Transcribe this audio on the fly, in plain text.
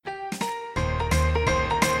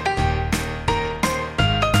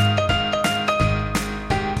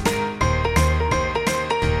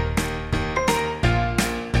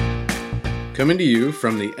Coming to you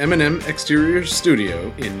from the M&M Exterior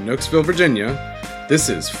Studio in Nokesville, Virginia, this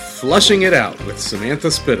is Flushing It Out with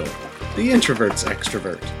Samantha Spittle, the introvert's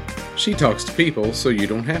extrovert. She talks to people so you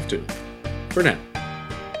don't have to. For now.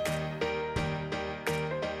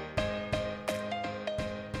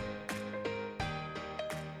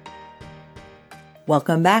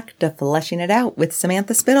 Welcome back to Fleshing It Out with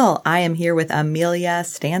Samantha Spittle. I am here with Amelia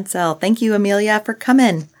Stansel. Thank you, Amelia, for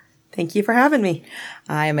coming. Thank you for having me.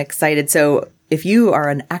 I am excited. So if you are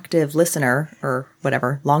an active listener or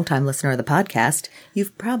whatever, longtime listener of the podcast,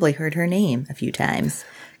 you've probably heard her name a few times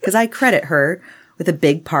because I credit her with a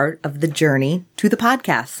big part of the journey to the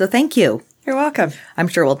podcast. So thank you. You're welcome. I'm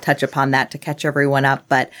sure we'll touch upon that to catch everyone up,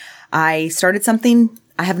 but I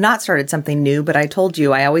have not started something new, but I told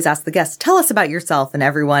you, I always ask the guests, tell us about yourself, and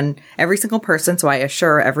every single person. So I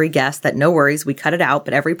assure every guest that no worries, we cut it out,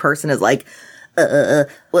 but every person is like,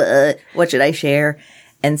 what should I share?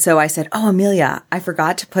 And so I said, oh, Amelia, I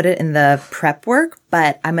forgot to put it in the prep work,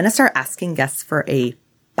 but I'm going to start asking guests for a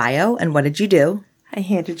bio. And what did you do? I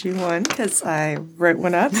handed you one because I wrote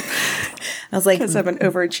one up. I was like, because I'm an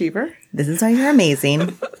overachiever. This is why you're amazing.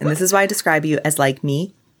 And this is why I describe you as like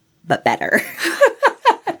me, but better.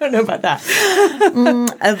 I don't know about that.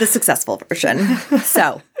 The successful version.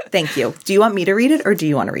 So, thank you. Do you want me to read it or do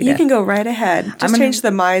you want to read it? You can go right ahead. Just change the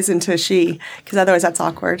my's into a she, because otherwise that's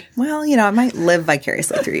awkward. Well, I might live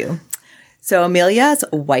vicariously through you. So, Amelia is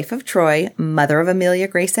wife of Troy, mother of Amelia,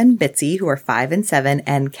 Grace, and Bitsy, who are 5 and 7,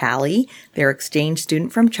 and Callie, their exchange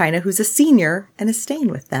student from China, who's a senior and is staying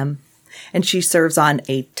with them. And she serves on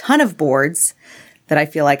a ton of boards that I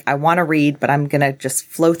feel like I want to read, but I'm going to just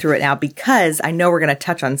flow through it now because I know we're going to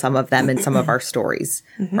touch on some of them in some of our stories,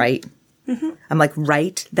 right? Mm-hmm. I'm like,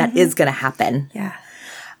 right? That is going to happen. Yeah.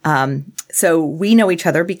 So we know each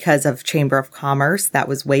other because of Chamber of Commerce. That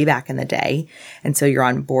was way back in the day. And so you're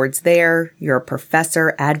on boards there. You're a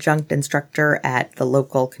professor, adjunct instructor at the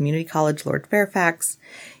local community college, Lord Fairfax.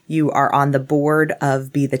 You are on the board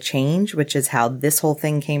of Be the Change, which is how this whole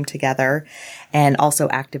thing came together, and also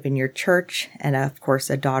active in your church, and of course,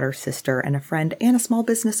 a daughter, sister, and a friend, and a small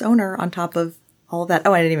business owner on top of all of that.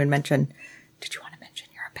 Oh, I didn't even mention, did you want to mention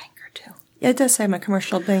you're a banker too? Yeah, it does say I'm a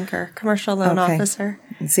commercial banker, commercial loan officer.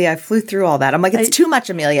 See, I flew through all that. I'm like, it's too much,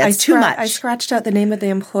 Amelia. It's too much. I scratched out the name of the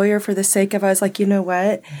employer for the sake of, I was like, you know what?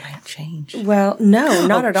 It might change. Well, no,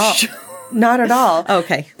 not at all. Not at all.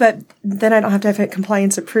 Okay. But then I don't have to have it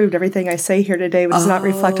compliance approved. Everything I say here today does not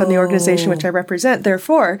reflect on the organization which I represent.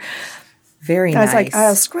 Therefore, very nice. I was like,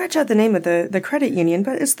 I'll scratch out the name of the credit union,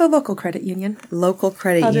 but it's the local credit union. Local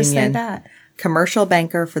credit union. I'll just say that. Commercial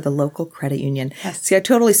banker for the local credit union. Yes. See, I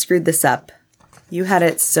totally screwed this up. You had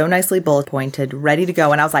it so nicely bullet pointed, ready to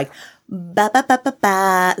go. And I was like, ba ba ba ba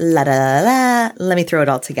ba, la da la. Let me throw it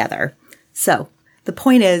all together. So the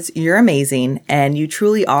point is, you're amazing, and you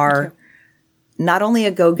truly are not only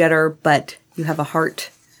a go-getter, but you have a heart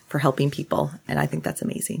for helping people. And I think that's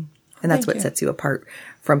amazing. And that's what sets you apart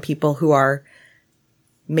from people who are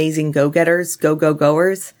amazing go-getters,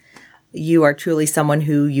 go-go-goers. You are truly someone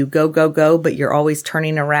who you go, go, go, but you're always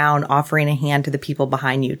turning around, offering a hand to the people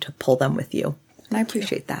behind you to pull them with you. And I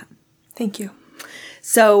appreciate that. Thank you.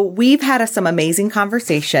 So we've had some amazing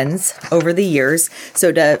conversations over the years.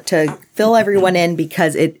 So to fill everyone in,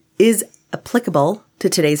 because it is applicable to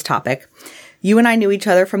today's topic, you and I knew each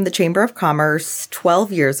other from the Chamber of Commerce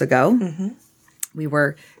 12 years ago. Mm-hmm. We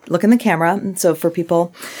were, look in the camera. And so for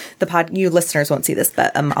people, you listeners won't see this,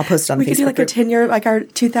 but I'll post it on the Facebook We could do like group. a 10-year, like our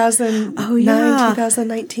 2009,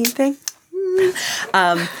 2019 thing.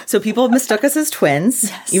 So people mistook us as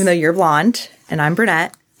twins, even though you're blonde and I'm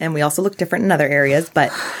brunette. And we also look different in other areas.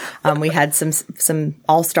 But we had some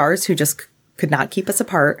all-stars who just could not keep us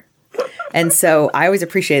apart. And so I always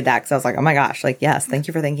appreciated that because I was like, oh my gosh, like, yes, thank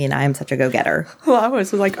you for thinking I am such a go-getter. Well, I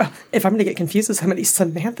was like, oh, if I'm going to get confused with somebody,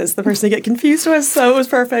 Samantha's the person to get confused with. So it was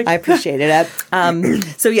perfect. I appreciated it.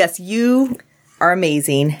 So yes, you are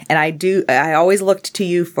amazing. And I always looked to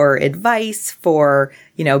you for advice, for,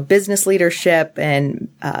 business leadership and,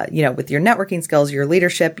 with your networking skills, your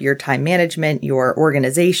leadership, your time management, your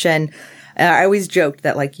organization. And I always joked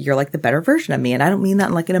that, like, you're like the better version of me. And I don't mean that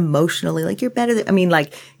in like an emotionally, like you're better than, I mean,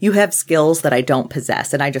 like you have skills that I don't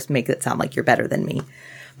possess. And I just make it sound like you're better than me.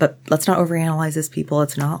 But let's not overanalyze this, people.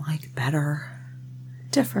 It's not like better.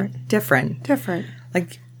 Different.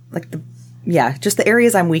 Like just the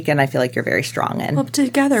areas I'm weak in, I feel like you're very strong in. Well,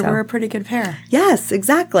 together, we're a pretty good pair. Yes,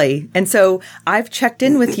 exactly. And so I've checked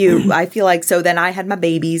in with you. I feel like, so then I had my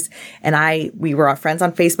babies and we were friends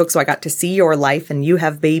on Facebook. So I got to see your life and you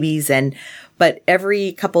have babies. But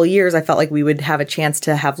every couple of years, I felt like we would have a chance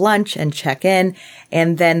to have lunch and check in.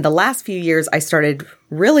 And then the last few years, I started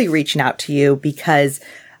really reaching out to you because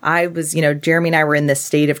I was, Jeremy and I were in this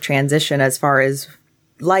state of transition as far as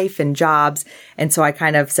life and jobs. And so I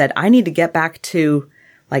kind of said, I need to get back to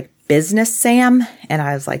like business Sam. And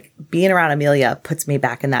I was like, being around Amelia puts me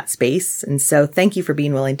back in that space. And so thank you for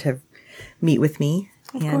being willing to meet with me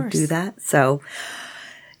and do that. So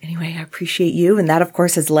anyway, I appreciate you. And that, of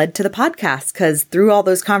course, has led to the podcast because through all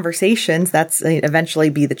those conversations, that's eventually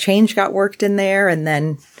the change got worked in there. And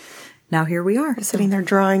then now here we are. Sitting there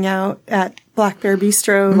drawing out at Black Bear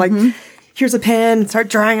Bistro, like, here's a pen, start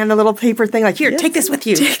drawing on a little paper thing, like, here, take this with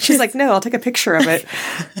you. She's like, no, I'll take a picture of it.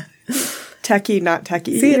 Techie, not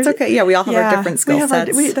techie. See, it's okay. Yeah, we all have our different skill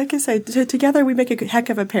sets. Like I said, together we make a heck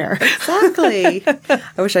of a pair. Exactly.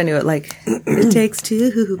 I wish I knew it like, it takes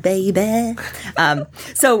two, baby.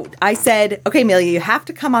 So I said, okay, Amelia, you have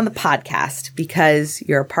to come on the podcast because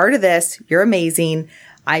you're a part of this. You're amazing.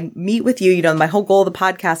 I meet with you. My whole goal of the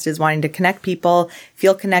podcast is wanting to connect people,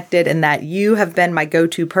 feel connected, and that you have been my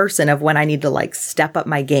go-to person of when I need to like step up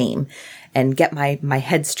my game and get my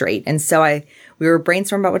head straight. And so we were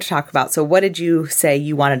brainstorming about what to talk about. So what did you say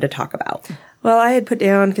you wanted to talk about? Well, I had put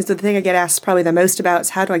down, because the thing I get asked probably the most about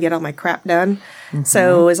is how do I get all my crap done? Mm-hmm.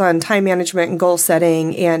 So it was on time management and goal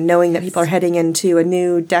setting and knowing that people are heading into a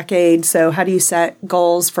new decade. So how do you set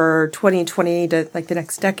goals for 2020 to like the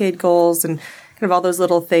next decade goals and kind of all those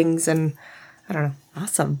little things? And I don't know.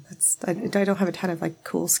 Awesome. I don't have a ton of like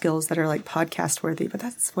cool skills that are like podcast worthy, but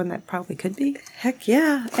that's one that probably could be. Heck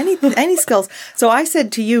yeah. Any skills. So I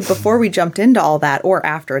said to you before we jumped into all that or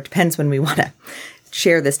after, it depends when we want to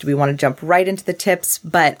share this. Do we want to jump right into the tips?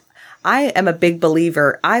 But I am a big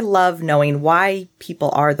believer. I love knowing why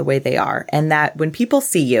people are the way they are. And that when people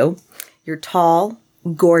see you, you're tall,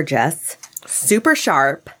 gorgeous, super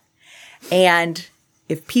sharp. And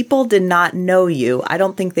if people did not know you, I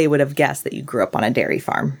don't think they would have guessed that you grew up on a dairy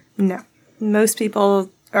farm. No. Most people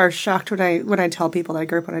are shocked when I tell people that I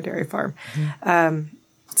grew up on a dairy farm. Mm-hmm.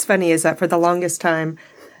 It's funny is that for the longest time,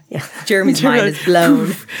 Jeremy's mind is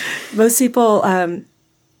blown. Most people,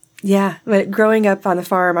 but growing up on the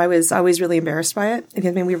farm, I was always really embarrassed by it.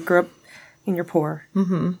 Because we grew up and you're poor.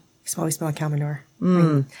 Mm-hmm. You always smell like cow manure.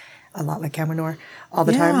 A lot like cow manure all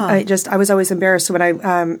the time. I was always embarrassed. So when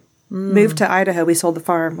I moved to Idaho, we sold the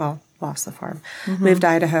farm. Well, lost the farm. Mm-hmm. Moved to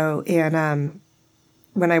Idaho, and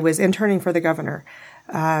when I was interning for the governor,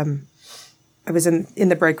 I was in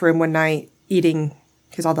the break room one night eating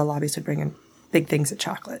because all the lobbies would bring in big things of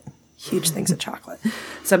chocolate, huge things of chocolate.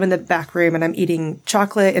 So I'm in the back room and I'm eating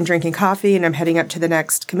chocolate and drinking coffee, and I'm heading up to the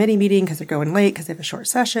next committee meeting because they're going late because they have a short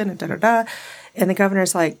session and da-da-da. And the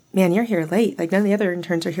governor's like, man, you're here late. Like, none of the other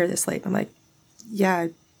interns are here this late. I'm like, yeah,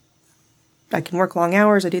 I can work long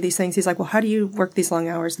hours. I do these things. He's like, well, how do you work these long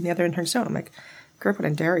hours and the other interns don't? I'm like, grew up on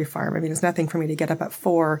a dairy farm. I mean, it's nothing for me to get up at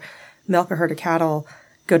 4, milk a herd of cattle,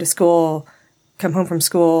 go to school, come home from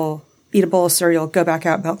school, eat a bowl of cereal, go back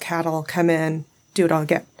out, milk cattle, come in, do it all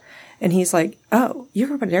again. And he's like, oh, you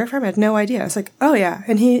grew up on a dairy farm? I had no idea. I was like, oh, yeah.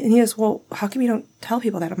 And he goes, well, how come you don't tell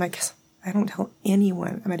people that? I'm like, I don't tell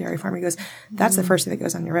anyone I'm a dairy farmer. He goes, that's the first thing that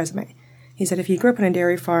goes on your resume. He said, if you grew up on a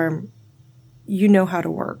dairy farm, you know how to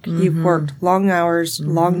work. Mm-hmm. You've worked long hours,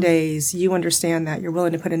 long days. You understand that. You're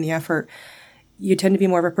willing to put in the effort. You tend to be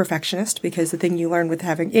more of a perfectionist because the thing you learn with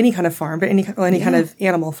having any kind of farm, but any kind of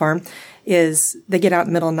animal farm, is they get out in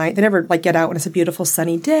the middle of the night. They never get out when it's a beautiful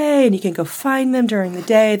sunny day and you can go find them during the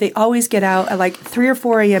day. They always get out at 3 or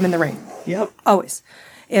 4 a.m. in the rain. Yep. Always.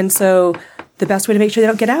 And so the best way to make sure they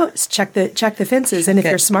don't get out is check the fences. And if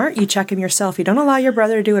you're smart, you check them yourself. You don't allow your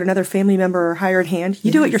brother to do it, another family member or hired hand.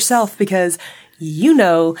 You do it yourself because you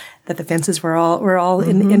know that the fences were all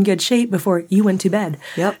in good shape before you went to bed.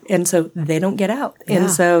 Yep. And so they don't get out. Yeah.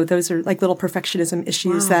 And so those are little perfectionism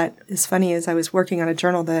issues that is funny. As I was working on a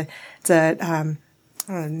journal, the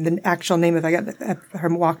actual name of it, I got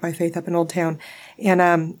from Walk by Faith up in Old Town.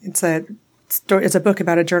 And it's a book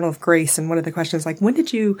about a journal of grace. And one of the questions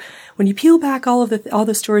when you peel back all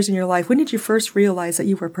the stories in your life, when did you first realize that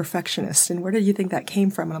you were a perfectionist? And where did you think that came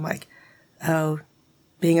from? And I'm like, oh,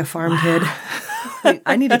 being a farm kid.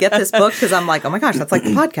 I need to get this book because I'm like, oh my gosh, that's like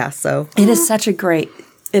the podcast. So it is such a great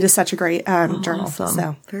journal. Awesome.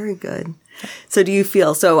 So very good. So do you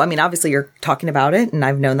feel, obviously you're talking about it and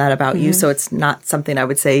I've known that about you. So it's not something I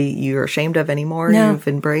would say you're ashamed of anymore. No. You've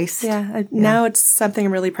embraced. Yeah. Now it's something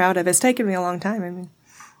I'm really proud of. It's taken me a long time.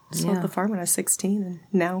 sold the farm when I was 16, and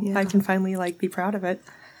now I can finally like be proud of it.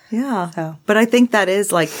 Yeah. So. But I think that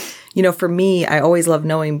is like, for me, I always love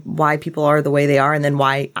knowing why people are the way they are and then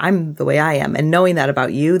why I'm the way I am. And knowing that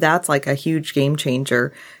about you, that's like a huge game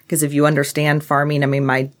changer. Because if you understand farming, I mean,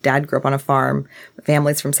 my dad grew up on a farm,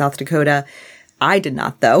 family's from South Dakota. I did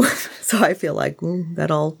not though. So I feel like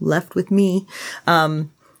that all left with me.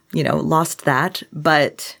 Lost that.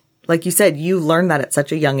 But like you said, you learned that at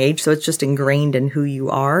such a young age. So it's just ingrained in who you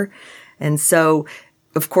are. And so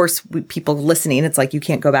of course, people listening, it's like you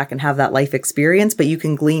can't go back and have that life experience, but you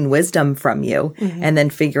can glean wisdom from you and then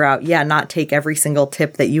figure out, not take every single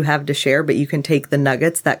tip that you have to share, but you can take the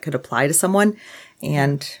nuggets that could apply to someone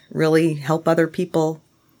and really help other people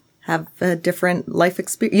have a different life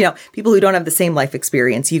experience. People who don't have the same life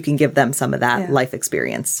experience, you can give them some of that life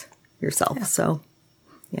experience yourself. Yeah. So,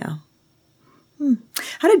 yeah.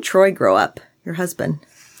 How did Troy grow up, your husband?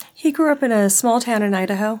 He grew up in a small town in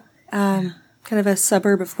Idaho. Kind of a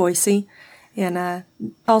suburb of Boise, and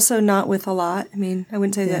also not with a lot. I mean, I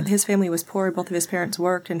wouldn't say that his family was poor. Both of his parents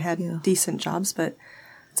worked and had decent jobs, but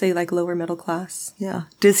I'd say like lower middle class. Yeah.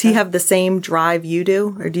 Does he have the same drive you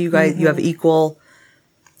do, or do you guys you have equal?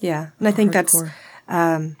 Yeah, and I think that's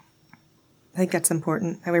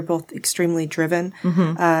important. We're both extremely driven.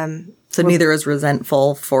 So neither is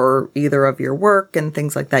resentful for either of your work and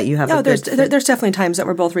things like that. You have there's definitely times that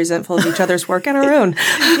we're both resentful of each other's work and our own.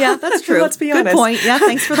 Yeah, that's true. Let's be honest. Good point. Yeah,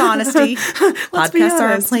 thanks for the honesty. Podcasts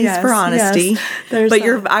are a place for honesty. Yes.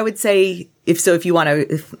 But I would say if you want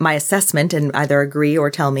to, my assessment and either agree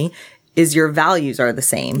or tell me is your values are the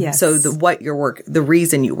same. Yes. So the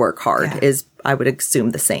reason you work hard is, I would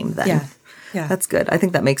assume, the same then. Yeah. Yeah. That's good. I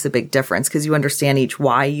think that makes a big difference because you understand each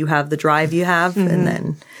why you have the drive you have and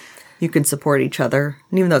then you can support each other.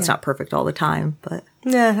 And even though it's not perfect all the time, but.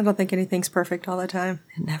 Yeah, I don't think anything's perfect all the time.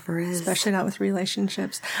 It never is. Especially not with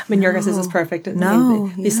relationships. I mean, your guys' is perfect.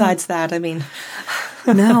 No. Besides that, I mean.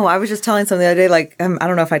 No, I was just telling someone the other day, like, I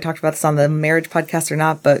don't know if I talked about this on the marriage podcast or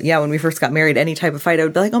not, but when we first got married, any type of fight, I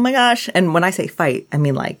would be like, oh my gosh. And when I say fight, I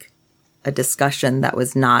mean like a discussion that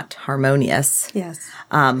was not harmonious. Yes.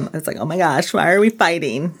 I was like, oh my gosh, why are we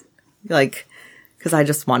fighting? Like, because I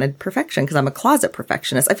just wanted perfection because I'm a closet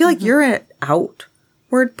perfectionist. I feel like you're an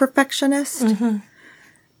outward perfectionist,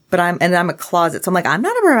 but I'm a closet. So I'm like, I'm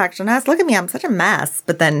not a perfectionist. Look at me. I'm such a mess.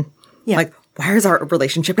 But then like, why is our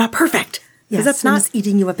relationship not perfect? Because that's not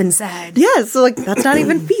eating you up inside. Yeah. So like, that's not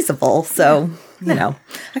even feasible. So, I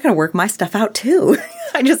got to work my stuff out too.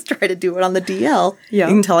 I just try to do it on the DL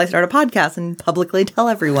until I start a podcast and publicly tell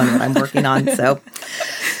everyone what I'm working on.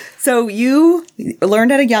 So you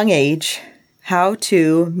learned at a young age how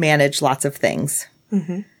to manage lots of things.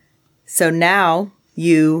 So now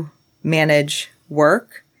you manage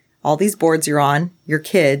work, all these boards you're on, your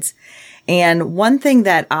kids. And one thing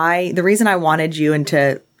that the reason I wanted you and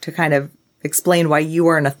to kind of explain why you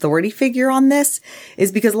are an authority figure on this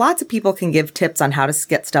is because lots of people can give tips on how to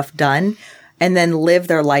get stuff done and then live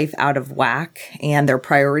their life out of whack and their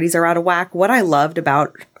priorities are out of whack. What I loved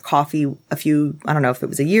about coffee I don't know if it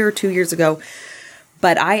was a year or 2 years ago,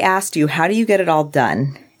 but I asked you, how do you get it all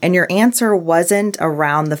done? And your answer wasn't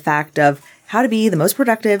around the fact of how to be the most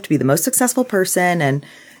productive, to be the most successful person and,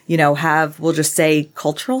 we'll just say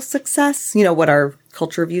cultural success, what our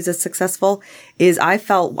culture views as successful is. I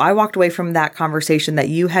walked away from that conversation that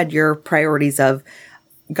you had your priorities of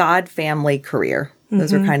God, family, career.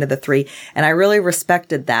 Those are kind of the three. And I really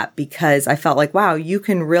respected that because I felt like, wow, you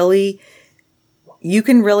can really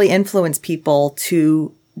influence people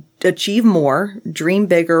to achieve more, dream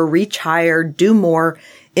bigger, reach higher, do more,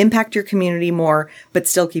 impact your community more, but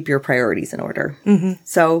still keep your priorities in order.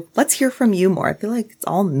 So let's hear from you more. I feel like it's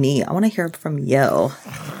all me. I want to hear from you.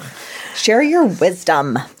 Share your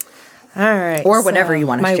wisdom. All right. Or whatever you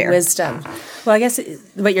want to share. My wisdom. Well, I guess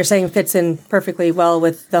what you're saying fits in perfectly well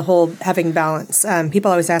with the whole having balance.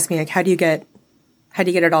 People always ask me, like, how do you get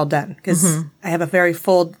it all done? Because I have a very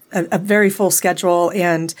full schedule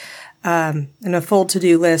and a full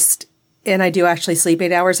to-do list. And I do actually sleep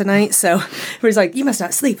 8 hours a night. So everybody's like, you must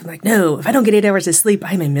not sleep. I'm like, no, if I don't get 8 hours of sleep,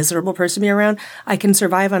 I'm a miserable person to be around. I can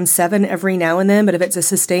survive on 7 every now and then, but if it's a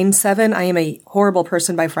sustained 7, I am a horrible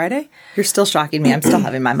person by Friday. You're still shocking me. I'm still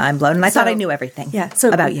having my mind blown. And I thought I knew everything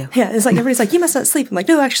about you. Yeah. It's like, everybody's like, you must not sleep. I'm like,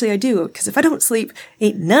 no, actually I do. Because if I don't sleep,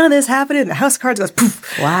 ain't none of this happening. The house of cards goes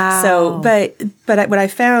poof. Wow. So, but what I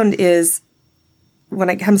found is, when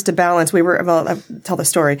it comes to balance, I'll tell the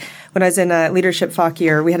story. When I was in leadership FOC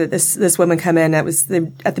year, we had this woman come in. At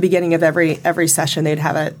the beginning of every session, they'd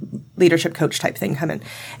have a leadership coach type thing come in.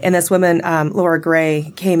 And this woman, Laura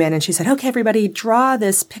Gray, came in and she said, okay, everybody draw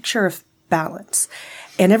this picture of balance.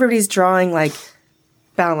 And everybody's drawing like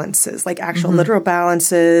balances, like actual literal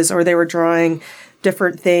balances, or they were drawing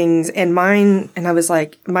different things. And mine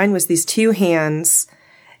was these two hands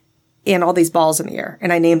and all these balls in the air.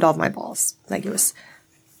 And I named all of my balls. Like it was.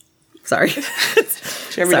 Sorry.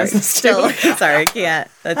 Sorry. Sorry.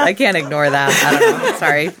 I can't ignore that. I don't know.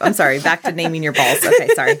 Sorry. I'm sorry. Back to naming your balls. Okay.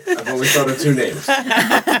 Sorry. I've only thought of two names.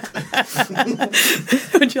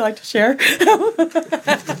 Would you like to share?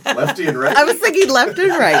 Lefty and right. I was thinking left and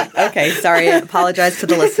right. Okay. Sorry. I apologize to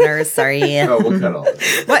the listeners. Sorry. Oh, we'll cut all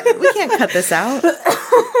this. What? We can't cut this out.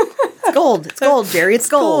 It's gold. It's gold, Jerry. It's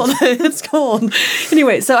gold. It's gold.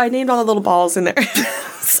 Anyway, so I named all the little balls in there.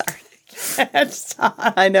 Sorry.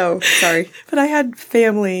 I know. Sorry. But I had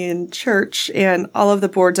family and church and all of the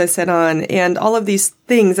boards I sat on and all of these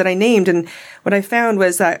things that I named. And what I found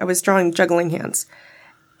was that I was drawing juggling hands.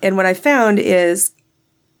 And what I found is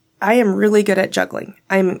I am really good at juggling.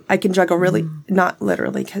 I can juggle really, not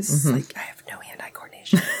literally, because like I have no hand-eye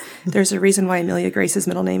coordination. There's a reason why Amelia Grace's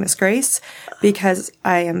middle name is Grace, because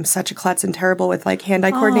I am such a klutz and terrible with like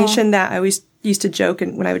hand-eye coordination that I always used to joke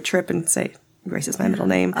and when I would trip and say, Grace is my middle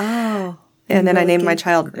name. Oh. And then I named my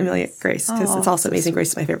child Amelia Grace because it's also Amazing Grace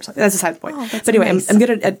is my favorite song. That's a side point. But anyway, nice. I'm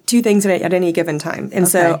good at two things at any given time. And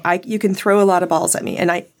so you can throw a lot of balls at me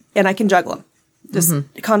and I can juggle them just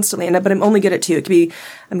constantly. But I'm only good at two.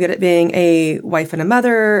 I'm good at being a wife and a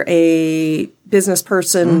mother, a business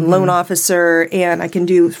person, loan officer, and I can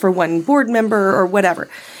do for one board member or whatever.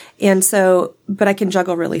 And so, but I can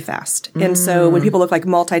juggle really fast. And so when people look like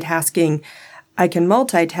multitasking, I can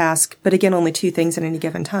multitask, but again, only two things at any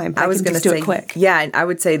given time. But I was going to do it quick. Yeah, and I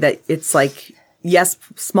would say that it's like, yes,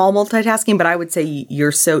 small multitasking, but I would say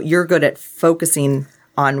you're good at focusing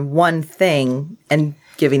on one thing and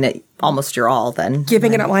giving it almost your all then.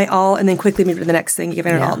 Giving it my all and then quickly move to the next thing,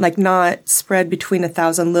 giving it all. Like not spread between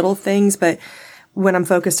 1,000 little things, but when I'm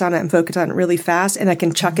focused on it, I'm focused on it really fast and I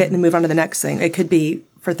can chuck it and move on to the next thing. It could be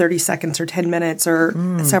for 30 seconds or 10 minutes or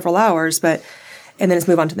several hours, and then just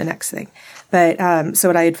move on to the next thing. But so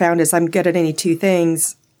what I had found is I'm good at any two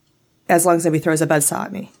things as long as nobody throws a buzzsaw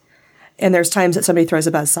at me. And there's times that somebody throws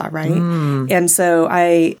a buzzsaw, right? And so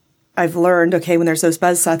I've learned, okay, when there's those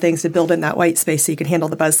buzzsaw things to build in that white space so you can handle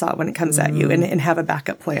the buzzsaw when it comes at you and have a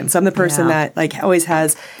backup plan. So I'm the person that like always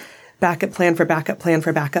has backup plan for backup plan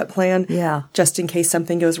for backup plan. Yeah. Just in case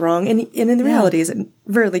something goes wrong. And in the reality is it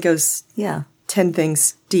rarely goes 10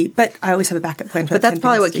 things deep, but I always have a backup plan for But that's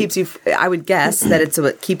probably what keeps you, I would guess that it's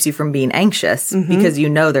what keeps you from being anxious because you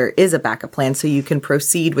know there is a backup plan so you can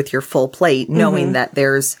proceed with your full plate knowing that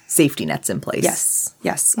there's safety nets in place.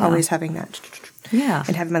 Yes. Always having that. Yeah.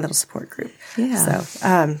 And having my little support group. Yeah. So,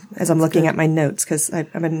 as I'm looking at my notes, because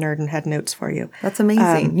I'm a nerd and had notes for you. That's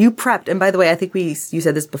amazing. You prepped. And by the way, I think you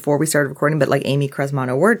said this before we started recording, but like Amy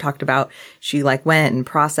Cresmano Word talked about, she like went and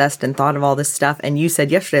processed and thought of all this stuff. And you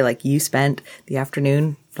said yesterday, like you spent the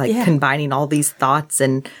afternoon like combining all these thoughts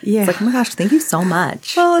and it's like, oh my gosh, thank you so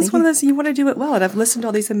much. Well, it's one of those, you want to do it well. And I've listened to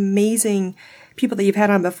all these amazing people that you've had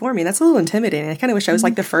on before me. That's a little intimidating. I kind of wish I was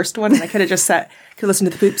like the first one and I could have just could listen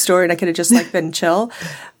to the poop story and I could have just like been chill.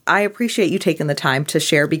 I appreciate you taking the time to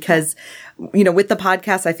share because, with the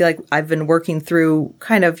podcast, I feel like I've been working through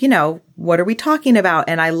kind of, what are we talking about?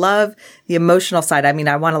 And I love the emotional side. I mean,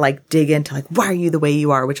 I want to like dig into like, why are you the way you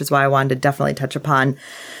are? Which is why I wanted to definitely touch upon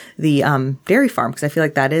the dairy farm because I feel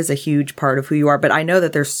like that is a huge part of who you are. But I know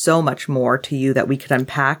that there's so much more to you that we could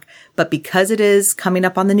unpack. But because it is coming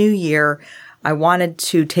up on the new year, I wanted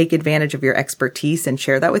to take advantage of your expertise and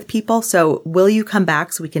share that with people. So will you come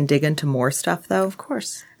back so we can dig into more stuff though? Of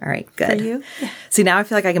course. All right, good. For you? Yeah. See, now I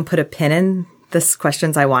feel like I can put a pin in this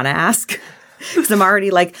questions I want to ask. Because I'm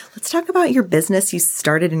already like, let's talk about your business you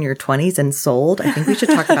started in your 20s and sold. I think we should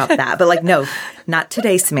talk about that. But like, no, not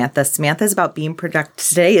today, Samantha. Samantha is about being productive.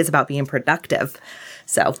 Today is about being productive.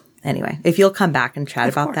 So anyway, if you'll come back and chat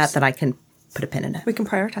about that, then I can put a pin in it. We can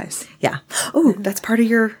prioritize. Yeah. Oh, that's part of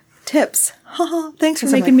your tips. Thanks for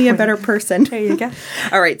making me a better person. There you go.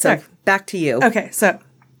 All right. So back to you. Okay. So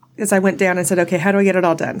as I went down and said, okay, how do I get it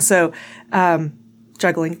all done? So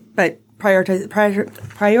juggling, but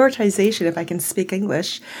prioritization, if I can speak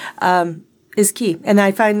English, is key. And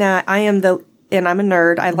I find that and I'm a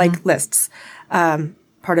nerd. I like lists.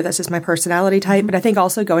 Part of that's just my personality type. But I think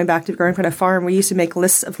also going back to growing up on a farm, we used to make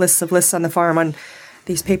lists of lists on the farm on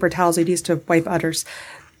these paper towels we'd used to wipe udders.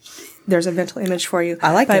 There's a mental image for you.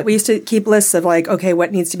 I like it. But we used to keep lists of like, okay,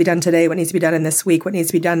 what needs to be done today? What needs to be done in this week? What needs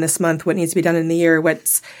to be done this month? What needs to be done in the year?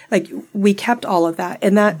 We kept all of that.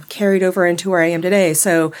 And that carried over into where I am today.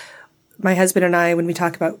 So my husband and I, when we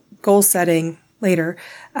talk about goal setting later,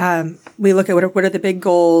 we look at what are the big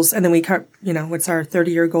goals, and then we what's our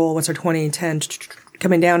 30-year goal, what's our 20, 10,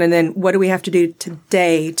 coming down. And then what do we have to do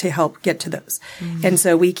today to help get to those? And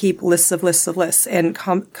so we keep lists and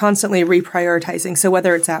constantly reprioritizing. So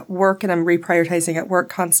whether it's at work and I'm reprioritizing at work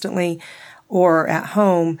constantly or at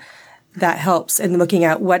home, that helps in looking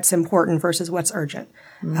at what's important versus what's urgent.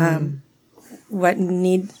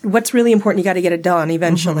 What's really important, you got to get it done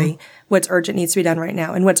eventually. What's urgent needs to be done right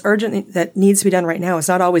now. And what's urgent that needs to be done right now is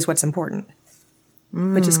not always what's important,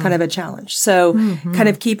 which is kind of a challenge. So kind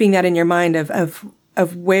of keeping that in your mind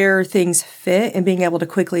of where things fit and being able to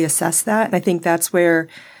quickly assess that. And I think that's where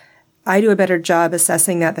I do a better job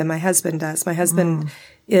assessing that than my husband does. My husband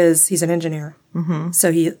he's an engineer.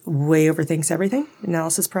 So he way overthinks everything.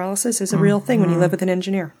 Analysis paralysis is a real thing when you live with an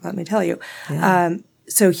engineer, let me tell you. Yeah.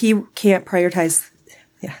 So he can't prioritize.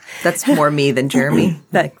 Yeah. That's more me than Jeremy.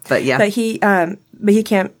 but yeah. But he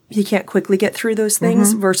can't quickly get through those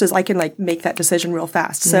things versus I can like make that decision real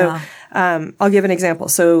fast. So, I'll give an example.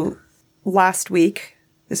 So last week,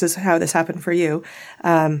 this is how this happened for you.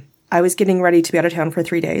 I was getting ready to be out of town for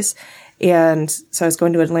 3 days. And so I was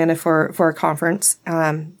going to Atlanta for a conference.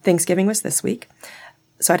 Thanksgiving was this week.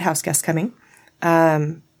 So I had house guests coming.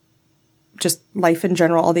 Just life in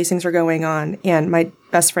general, all these things are going on. And my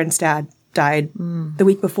best friend's dad died the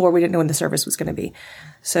week before. We didn't know when the service was going to be.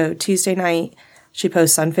 So Tuesday night, she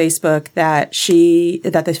posts on Facebook that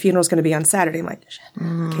the funeral is going to be on Saturday. I'm like, shit.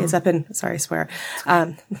 Okay, it's up in, sorry, I swear.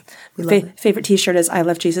 Favorite t-shirt is I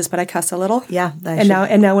love Jesus, but I cuss a little. Yeah.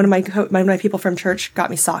 Now one of my people from church got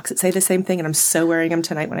me socks that say the same thing. And I'm so wearing them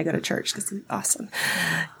tonight when I go to church because it's awesome.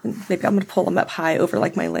 And maybe I'm going to pull them up high over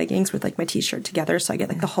like my leggings with like my t-shirt together. So I get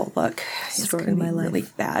like the whole look. It's going to be really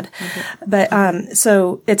bad. Okay. But,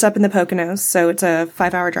 so it's up in the Poconos. So it's a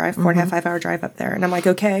 5-hour drive, 5 hour drive up there. And I'm like,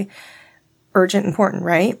 okay. Urgent, important,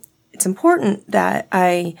 right? It's important that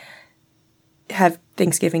I have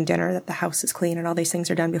Thanksgiving dinner, that the house is clean and all these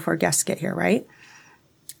things are done before guests get here, right?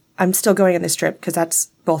 I'm still going on this trip because that's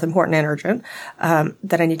both important and urgent,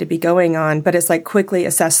 that I need to be going on. But it's like quickly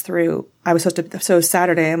assess through. So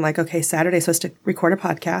Saturday, I'm like, okay, Saturday, I'm supposed to record a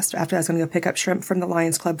podcast. After that, I was going to go pick up shrimp from the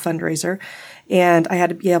Lions Club fundraiser. And I had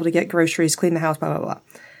to be able to get groceries, clean the house, blah, blah, blah.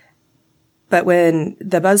 But when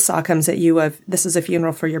the buzzsaw comes at you of, this is a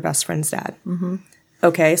funeral for your best friend's dad.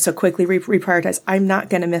 Okay, so quickly reprioritize. I'm not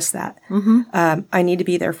going to miss that. I need to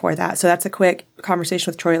be there for that. So that's a quick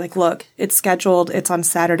conversation with Troy. Like, look, it's scheduled. It's on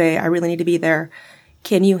Saturday. I really need to be there.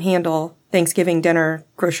 Can you handle Thanksgiving dinner,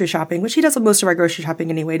 grocery shopping? Which he does most of our grocery shopping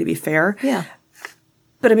anyway, to be fair. Yeah.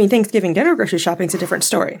 But I mean, Thanksgiving dinner grocery shopping is a different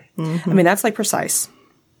story. I mean, that's like precise.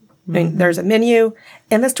 I mean, there's a menu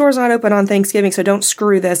and the store's not open on Thanksgiving, so don't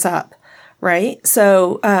screw this up. Right.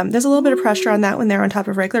 So, there's a little bit of pressure on that when they're on top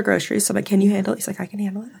of regular groceries. So I'm like, can you handle it? He's like, I can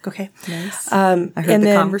handle it. Like, okay. Nice. I heard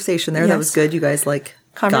the conversation there. Yes. That was good. You guys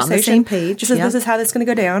got on the same page. This is how this is going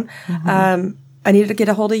to go down. I needed to get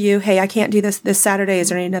a hold of you. Hey, I can't do this Saturday. Is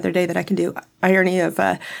there any other day that I can do? Irony of,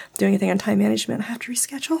 doing anything on time management. I have to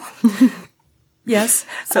reschedule. Yes.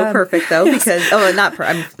 So perfect though, because, I'm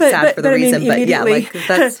sad for the reason, but yeah, like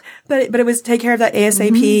that's. But it was take care of that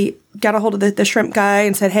ASAP, got a hold of the shrimp guy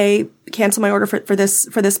and said, hey, cancel my order for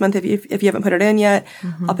this month if you haven't put it in yet.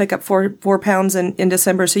 I'll pick up 4 pounds in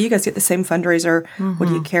December. So you guys get the same fundraiser. What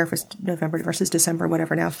do you care if it's November versus December,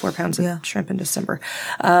 whatever now, 4 pounds of shrimp in December.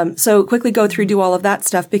 So quickly go through, do all of that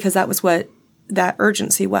stuff because that was what that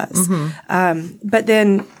urgency was. But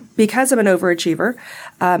then because I'm an overachiever,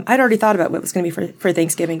 I'd already thought about what was going to be for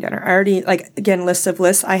Thanksgiving dinner. I already, lists of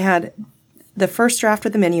lists. I had the first draft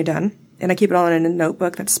of the menu done, and I keep it all in a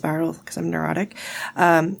notebook that's spiral because I'm neurotic.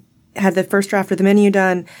 Had the first draft of the menu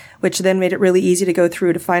done, which then made it really easy to go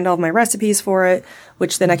through to find all of my recipes for it,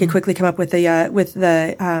 which then I could quickly come up with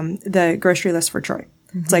the grocery list for Troy.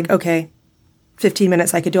 It's like, okay, 15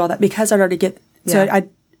 minutes, I could do all that because I'd already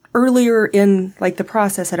earlier in the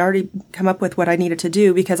process, I'd already come up with what I needed to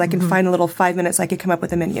do because I can find a little 5 minutes I could come up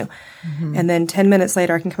with a menu. And then 10 minutes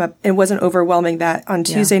later I can come up. It wasn't overwhelming that on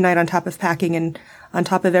Tuesday night on top of packing and on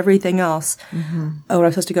top of everything else. I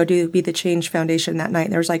was supposed to go be the Change Foundation that night.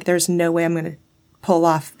 And there's no way I'm going to pull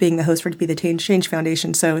off being the host for to be the Change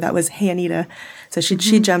Foundation. So that was Hanita. So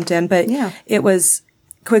she jumped in, but it was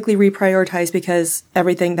quickly reprioritize because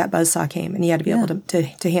everything that buzzsaw came and you had to be able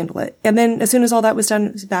to handle it. And then as soon as all that was done,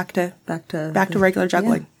 it was back to regular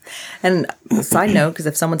juggling. Yeah. And side note, because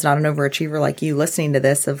if someone's not an overachiever like you listening to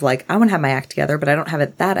this of I want to have my act together, but I don't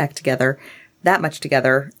have that much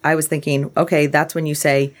together. I was thinking, okay, that's when you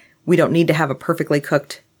say we don't need to have a perfectly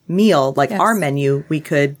cooked meal our menu. We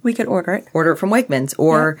could order it from Wegmans,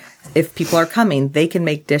 or if people are coming, they can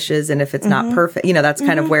make dishes. And if it's not perfect, that's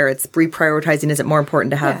kind of where it's reprioritizing. Is it more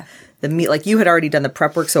important to have the meat, like you had already done the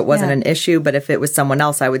prep work, so it wasn't Yeah. an issue. But if it was someone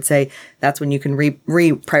else, I would say that's when you can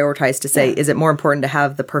reprioritize to say, is it more important to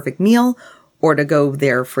have the perfect meal or to go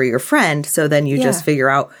there for your friend? So then you just Yeah. figure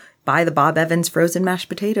out, buy the Bob Evans frozen mashed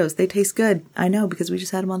potatoes. They taste good. I know, because we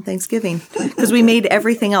just had them on Thanksgiving. Because we made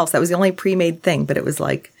everything else. That was the only pre-made thing, but it was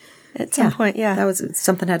like, At some point, yeah. that was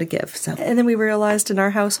something had to give. So And then we realized in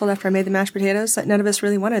our household after I made the mashed potatoes that none of us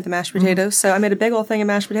really wanted the mashed potatoes. So I made a big old thing of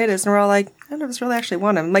mashed potatoes, and we're all like, none of us really actually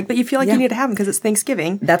want them. Like, but you feel like Yeah. you need to have them because it's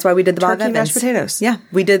Thanksgiving. that's why we did the Bob Turkey Evans. mashed potatoes. Yeah,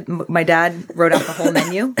 we did. My dad wrote out the whole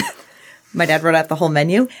menu. My dad wrote out the whole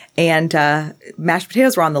menu, and mashed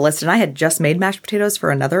potatoes were on the list. And I had just made mashed potatoes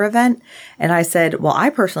for another event, and I said, "Well, I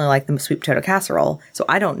personally like the sweet potato casserole, so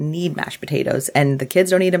I don't need mashed potatoes, and the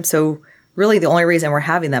kids don't eat them. So really, the only reason we're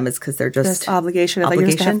having them is because they're just This obligation of like, you're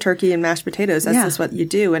supposed to have turkey and mashed potatoes. That's Yeah. just what you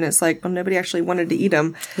do. And it's like, well, nobody actually wanted to eat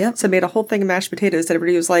them. Yep. So I made a whole thing of mashed potatoes that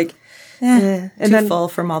everybody was like, too And then full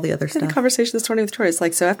from all the other I had a stuff." conversation this morning with Troy. It's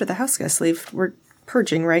like, so after the house guests leave, we're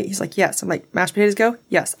purging, right? He's like, yes. I'm like, mashed potatoes go?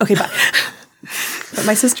 Yes. Okay, bye. But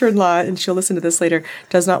my sister-in-law, and she'll listen to this later,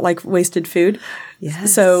 does not like wasted food.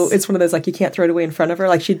 Yes. So it's one of those, like, you can't throw it away in front of her.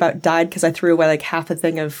 Like, she about died because I threw away like half a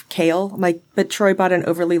thing of kale. I'm like, but Troy bought an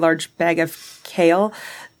overly large bag of kale.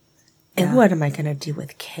 And what am I going to do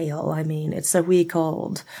with kale? I mean, it's a week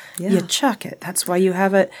old. Yeah. You chuck it. That's why you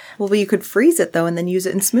have it. Well, but you could freeze it though, and then use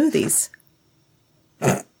it in smoothies.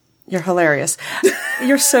 You're hilarious.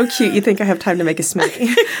 You're so cute. You think I have time to make a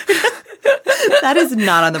smoothie. That is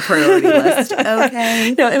not on the priority list.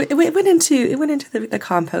 Okay. No, it went into the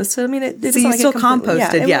compost. So I mean, it So you still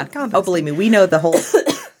composted, yeah. Composted. Oh, believe me, we know the whole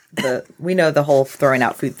the whole throwing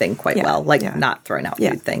out food thing quite Yeah, well, like yeah. not throwing out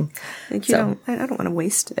Yeah. food thing. Like, you So- know, I don't want to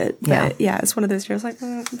waste it. But yeah, it's one of those years like,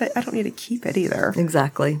 but I don't need to keep it either.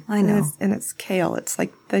 Exactly, I And know. it's kale. It's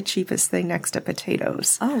like the cheapest thing next to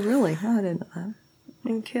potatoes. Oh, really? Oh, I didn't know that.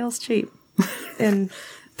 And kale's cheap. And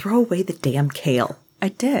Throw away the damn kale. I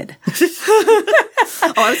did.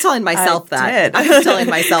 Oh, I was telling myself I that. did. I was telling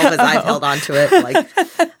myself as I've held on to it, like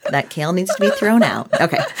that kale needs to be thrown out.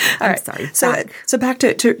 Okay, I'm sorry. So back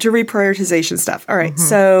to reprioritization stuff. All Mm-hmm. right.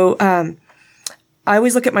 So I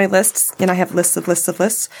always look at my lists, and I have lists of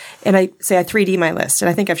lists, and I say I 3D my list. And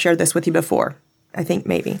I think I've shared this with you before. I think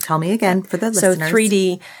maybe. Tell me again for the So listeners.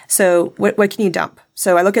 3D. So what can you dump?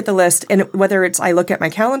 So I look at the list, and whether it's I look at my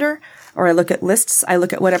calendar or I look at lists, I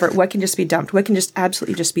look at whatever. What can just be dumped? What can just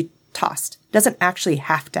absolutely just be tossed? Doesn't actually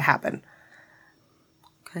have to happen.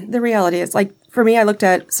 Okay. The reality is, like for me, I looked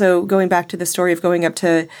at going back to the story of going up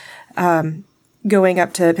to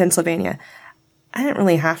Pennsylvania. I didn't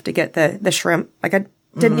really have to get the shrimp. Like I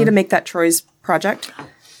didn't need to make that Troy's project.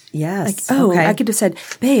 Yes. Oh, okay. I could have said,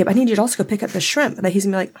 babe, I need you to also go pick up the shrimp. And then he's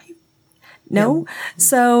gonna be like, no.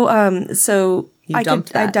 So I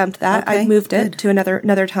dumped that. dumped that. I Okay, moved it good. to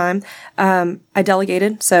another time. I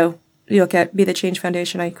delegated. So you look at Be the Change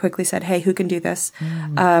Foundation. I quickly said, hey, who can do this?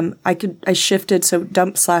 I shifted. So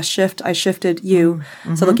dump/shift. I shifted you.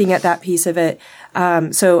 So looking at that piece of it.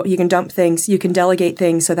 So you can dump things, you can delegate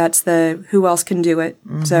things. So that's the who else can do it.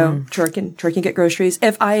 So Troy can get groceries.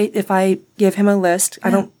 If I give him a list, I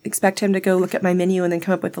don't expect him to go look at my menu and then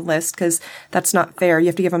come up with a list because that's not fair. You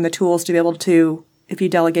have to give him the tools to be able to. If you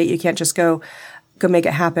delegate, you can't just go make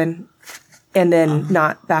it happen and then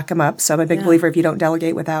not back him up. So I'm a big believer if you don't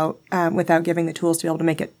delegate without giving the tools to be able to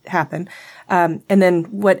make it happen. And then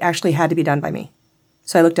what actually had to be done by me.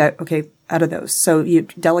 So I looked at, okay, out of those. So you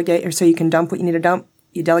delegate, or so you can dump what you need to dump.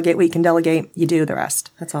 You delegate what you can delegate. You do the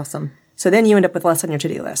rest. That's awesome. So then you end up with less on your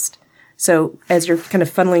to-do list. So as you're kind of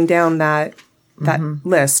funneling down that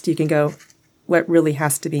list, you can go, what really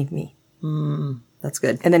has to be me? That's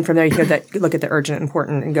good. And then from there, you can look at the urgent,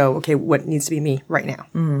 important, and go, okay, what needs to be me right now?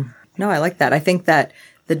 No, I like that. I think that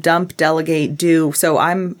the dump, delegate, do. So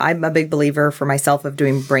I'm a big believer for myself of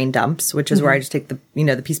doing brain dumps, which is where I just take the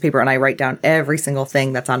piece of paper and I write down every single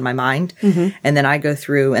thing that's on my mind. And then I go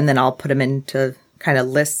through and then I'll put them into kind of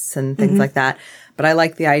lists and things like that. But I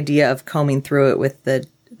like the idea of combing through it with the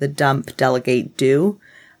dump, delegate, do,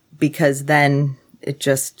 because then it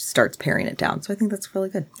just starts paring it down. So I think that's really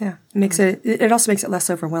good. Yeah. It also makes it less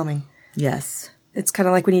overwhelming. Yes. It's kind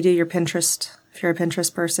of like when you do your Pinterest, if you're a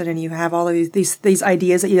Pinterest person and you have all of these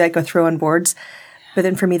ideas that you like go throw on boards. But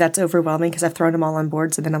then for me, that's overwhelming because I've thrown them all on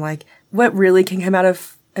boards. And then I'm like, what really can come out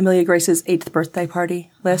of Amelia Grace's 8th birthday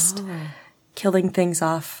party list? Killing things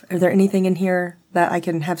off. Are there anything in here that I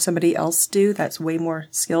can have somebody else do that's way more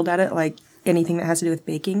skilled at it? Like anything that has to do with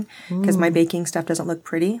baking? Because my baking stuff doesn't look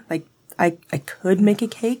pretty. Like I could make a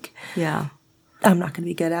cake. Yeah. I'm not going to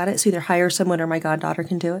be good at it. So either hire someone or my goddaughter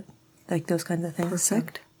can do it. Like those kinds of things.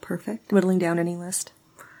 Perfect. So whittling down any list.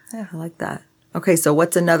 Yeah, I like that. Okay, so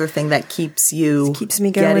what's another thing that keeps you keeps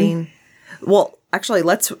me going. Well, actually,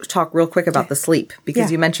 let's talk real quick about the sleep,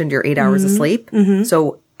 because you mentioned your 8 hours of sleep.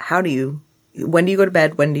 So when do you go to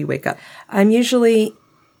bed? When do you wake up? I'm usually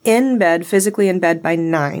in bed, physically in bed by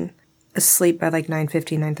 9, asleep by like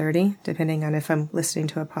 9:50, 9:30, depending on if I'm listening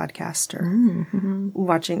to a podcast or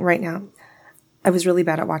watching. Right now, I was really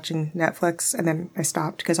bad at watching Netflix, and then I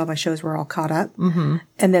stopped because all my shows were all caught up.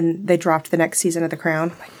 And then they dropped the next season of The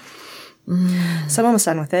Crown. So I'm almost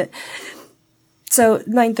done with it. So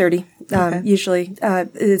 9:30, usually.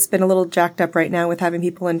 It's been a little jacked up right now with having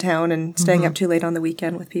people in town and staying up too late on the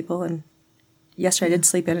weekend with people. And yesterday I did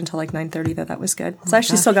sleep in until like 9:30, though. That was good. So I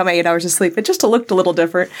actually still got my 8 hours of sleep. It just looked a little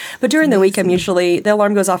different. But during the week, I'm usually, the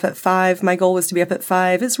alarm goes off at 5. My goal was to be up at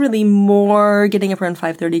 5. It's really more getting up around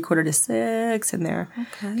 5:30, 5:45 in there.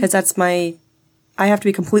 Because that's I have to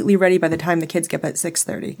be completely ready by the time the kids get up at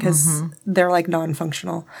 6:30, because they're like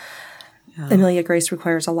non-functional. Amelia Grace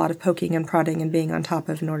requires a lot of poking and prodding and being on top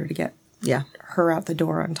of in order to get her out the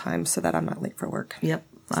door on time so that I'm not late for work. Yep.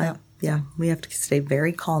 So. We have to stay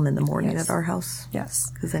very calm in the morning at our house. Yes.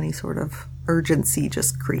 Because any sort of urgency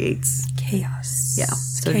just creates chaos. Yeah.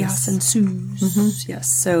 So chaos ensues. Yes.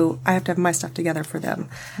 So I have to have my stuff together for them.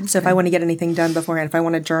 So if I want to get anything done beforehand, if I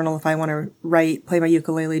want to journal, if I want to write, play my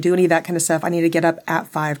ukulele, do any of that kind of stuff, I need to get up at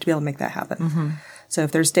 5 to be able to make that happen. So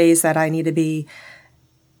if there's days that I need to be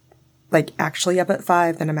like actually up at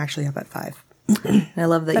 5, then I'm actually up at 5. I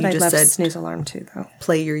love that But you just said snooze alarm too, though.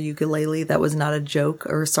 Play your ukulele. That was not a joke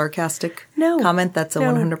or a sarcastic No. comment. That's a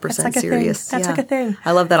No. 100% That's like a serious. thing. That's like a thing.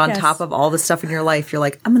 I love that on Yes. top of all the stuff in your life, you're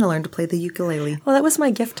like, I'm going to learn to play the ukulele. Well, that was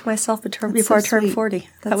my gift to myself before so I turned sweet. 40.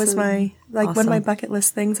 That That's was so my one of my awesome. bucket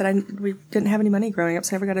list things that we didn't have any money growing up,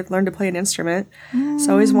 so I never got to learn to play an instrument. So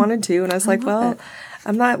I always wanted to, and I was like, well,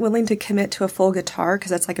 I'm not willing to commit to a full guitar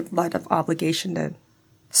because that's like a lot of obligation to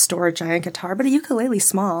store a giant guitar, but a ukulele's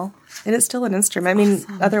small, and it's still an instrument. I mean,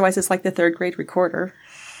 otherwise it's like the 3rd grade recorder.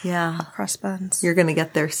 Yeah. Cross buns. You're going to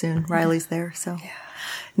get there soon. Riley's there, so. Yeah.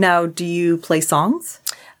 Now, do you play songs?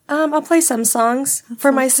 I'll play some songs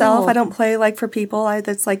for myself. cool. I don't play like for people. I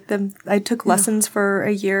took lessons for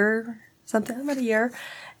a year, about a year,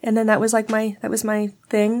 and then that was my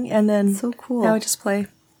thing. And then So cool. Now I just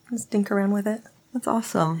dink around with it. That's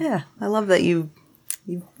awesome. Yeah. I love that you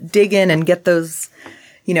dig in and get those,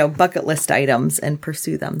 bucket list items and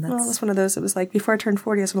pursue them. Well, it was one of those. It was like before I turned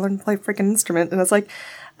 40, I was going to learn to play a freaking instrument, and I was like,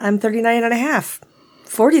 I'm 39 and a half.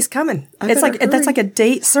 40's coming. It's like that's like a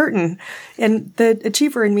date certain, and the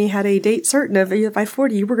achiever in me had a date certain of by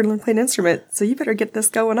 40 you were going to learn to play an instrument, so you better get this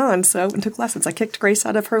going on. So I went and took lessons. I kicked Grace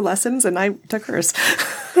out of her lessons, and I took hers.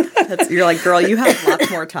 You're like, girl, you have lots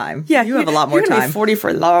more time. Yeah, you have a lot more you're gonna time. be 40 for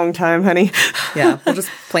a long time, honey. Yeah, we'll just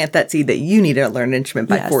plant that seed that you need to learn an instrument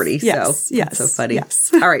by 40. Yes, so yes, that's so funny.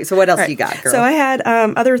 yes. All right, so what else you got, girl? So I had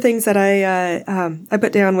other things that I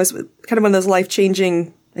put down was kind of one of those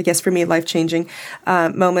life-changing, I guess for me, life-changing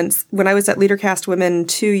moments. When I was at LeaderCast Women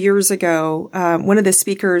 2 years ago, one of the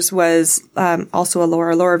speakers was also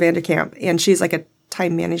Laura Vanderkamp, and she's like a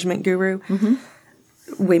time management guru.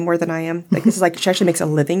 Way more than I am. Like, this is like, she actually makes a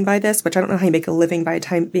living by this, which I don't know how you make a living by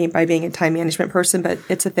being a time management person, but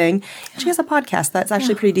it's a thing. And she has a podcast that's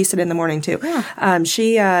actually pretty decent in the morning too.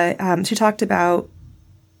 She talked about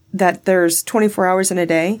that there's 24 hours in a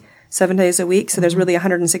day, 7 days a week. So there's really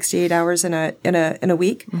 168 hours in a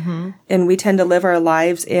week. And we tend to live our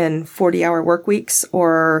lives in 40-hour work weeks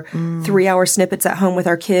or 3-hour snippets at home with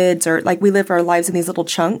our kids, or like we live our lives in these little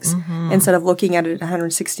chunks instead of looking at it at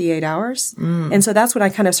 168 hours. And so that's when I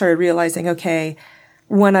kind of started realizing, okay,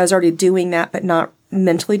 when I was already doing that, but not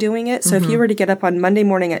mentally doing it. So if you were to get up on Monday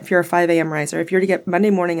morning if you're a 5 a.m. riser, if you were to get Monday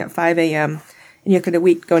morning at 5 a.m. and you look at a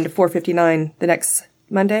week going to 4:59 the next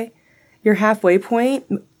Monday, your halfway point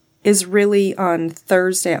is really on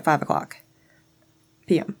Thursday at 5:00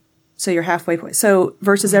 p.m. So your halfway point. So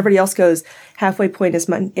versus everybody else goes, halfway point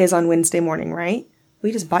is on Wednesday morning, right? Well,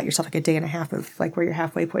 you just bought yourself like a day and a half of like where your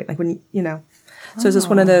halfway point, like when you know. So it's just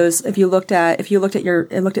one of those. If you looked at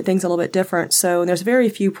things a little bit different. So there's very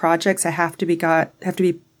few projects that have to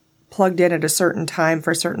be plugged in at a certain time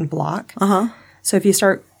for a certain block. So if you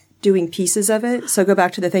start doing pieces of it, so go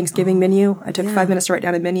back to the Thanksgiving menu. I took 5 minutes to write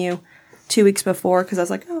down a menu 2 weeks before because I was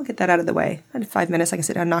like, oh, I'll get that out of the way. I had 5 minutes. I can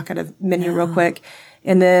sit down and knock out a menu real quick.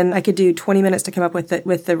 And then I could do 20 minutes to come up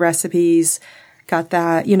with the recipes. Got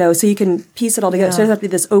that, so you can piece it all together. So it doesn't have to be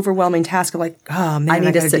this overwhelming task of like, oh man, I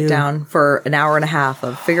need to sit down for an hour and a half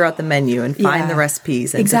of figure out the menu and find the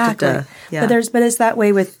recipes. And exactly. But it's that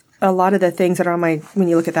way with a lot of the things that are on when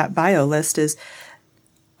you look at that bio list is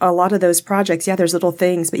a lot of those projects, there's little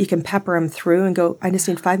things, but you can pepper them through and go, I just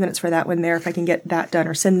need 5 minutes for that one there if I can get that done,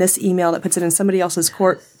 or send this email that puts it in somebody else's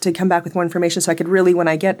court to come back with more information so I could really, when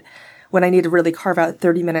I need to really carve out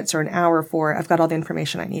 30 minutes or an hour for, I've got all the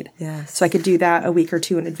information I need. Yes. So I could do that a week or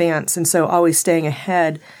two in advance. And so always staying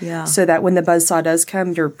ahead so that when the buzzsaw does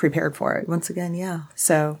come, you're prepared for it. Once again, yeah.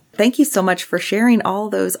 So Thank you so much for sharing all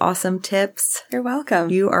those awesome tips. you're welcome.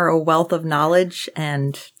 You are a wealth of knowledge,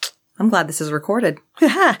 and I'm glad this is recorded.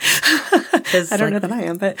 I don't know that I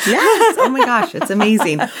am, but Yes. Oh my gosh. It's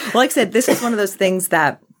amazing. Well, like I said, this is one of those things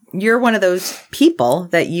that you're one of those people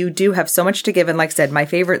that you do have so much to give. And like I said, my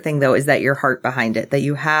favorite thing though is that your heart behind it, that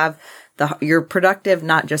you have you're productive,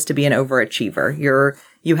 not just to be an overachiever.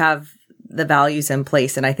 You have the values in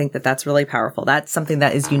place. And I think that that's really powerful. That's something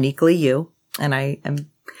that is uniquely you. And I am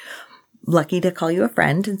lucky to call you a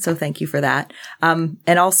friend. And so thank you for that. And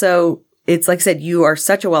also, it's like I said, you are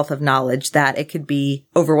such a wealth of knowledge that it could be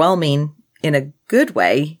overwhelming in a good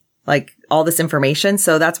way, like all this information.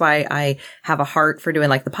 So that's why I have a heart for doing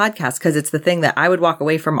like the podcast, because it's the thing that I would walk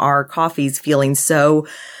away from our coffees feeling so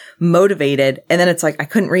motivated. And then it's like, I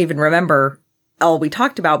couldn't even remember all we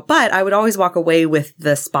talked about, but I would always walk away with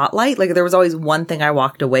the spotlight. Like there was always one thing I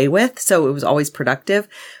walked away with. So it was always productive,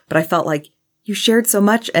 but I felt like you shared so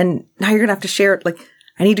much and now you're going to have to share it. Like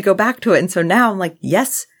I need to go back to it. And so now I'm like,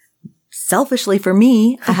 yes, selfishly for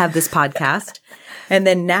me, I have this podcast. And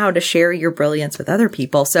then now to share your brilliance with other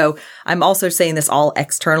people. So I'm also saying this all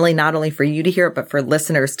externally, not only for you to hear it, but for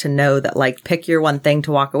listeners to know that like pick your one thing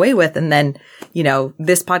to walk away with. And then,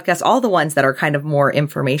 this podcast, all the ones that are kind of more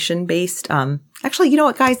information based. Actually, you know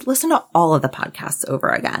what, guys, listen to all of the podcasts over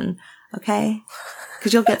again. Okay.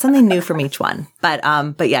 Cause you'll get something new from each one. But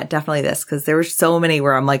yeah, definitely this, cause there were so many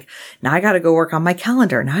where I'm like, now I got to go work on my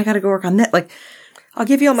calendar. Now I got to go work on that. Like, I'll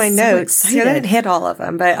give you all my So notes. excited. I didn't hit all of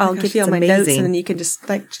them, but I'll gosh, give you all it's my notes amazing. and then you can just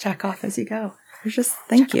like check off as you go. you're just,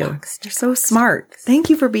 thank you. You're so smart. Thank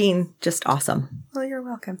you for being just awesome. Well, you're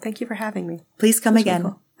welcome. Thank you for having me. Please come It's again.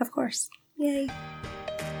 really cool. Of course. Yay.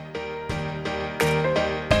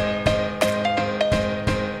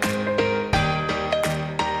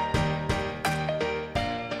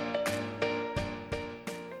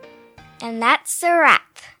 And that's a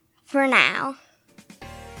wrap for now.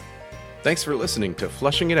 Thanks for listening to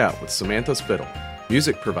Flushing It Out with Samantha Spittle.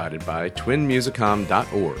 Music provided by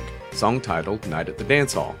twinmusicom.org. Song titled Night at the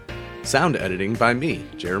Dance Hall. Sound editing by me,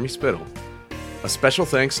 Jeremy Spittle. A special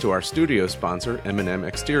thanks to our studio sponsor, M&M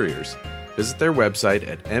Exteriors. Visit their website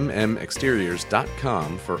at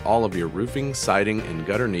mmexteriors.com for all of your roofing, siding, and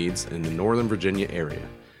gutter needs in the Northern Virginia area.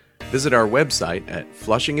 Visit our website at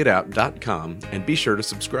flushingitout.com and be sure to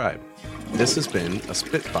subscribe. This has been a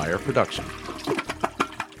Spitfire production.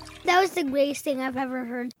 That was the greatest thing I've ever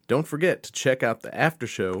heard. Don't forget to check out the after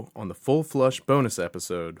show on the Full Flush bonus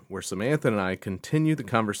episode where Samantha and I continue the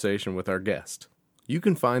conversation with our guest. You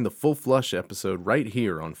can find the Full Flush episode right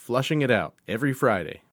here on Flushing It Out every Friday.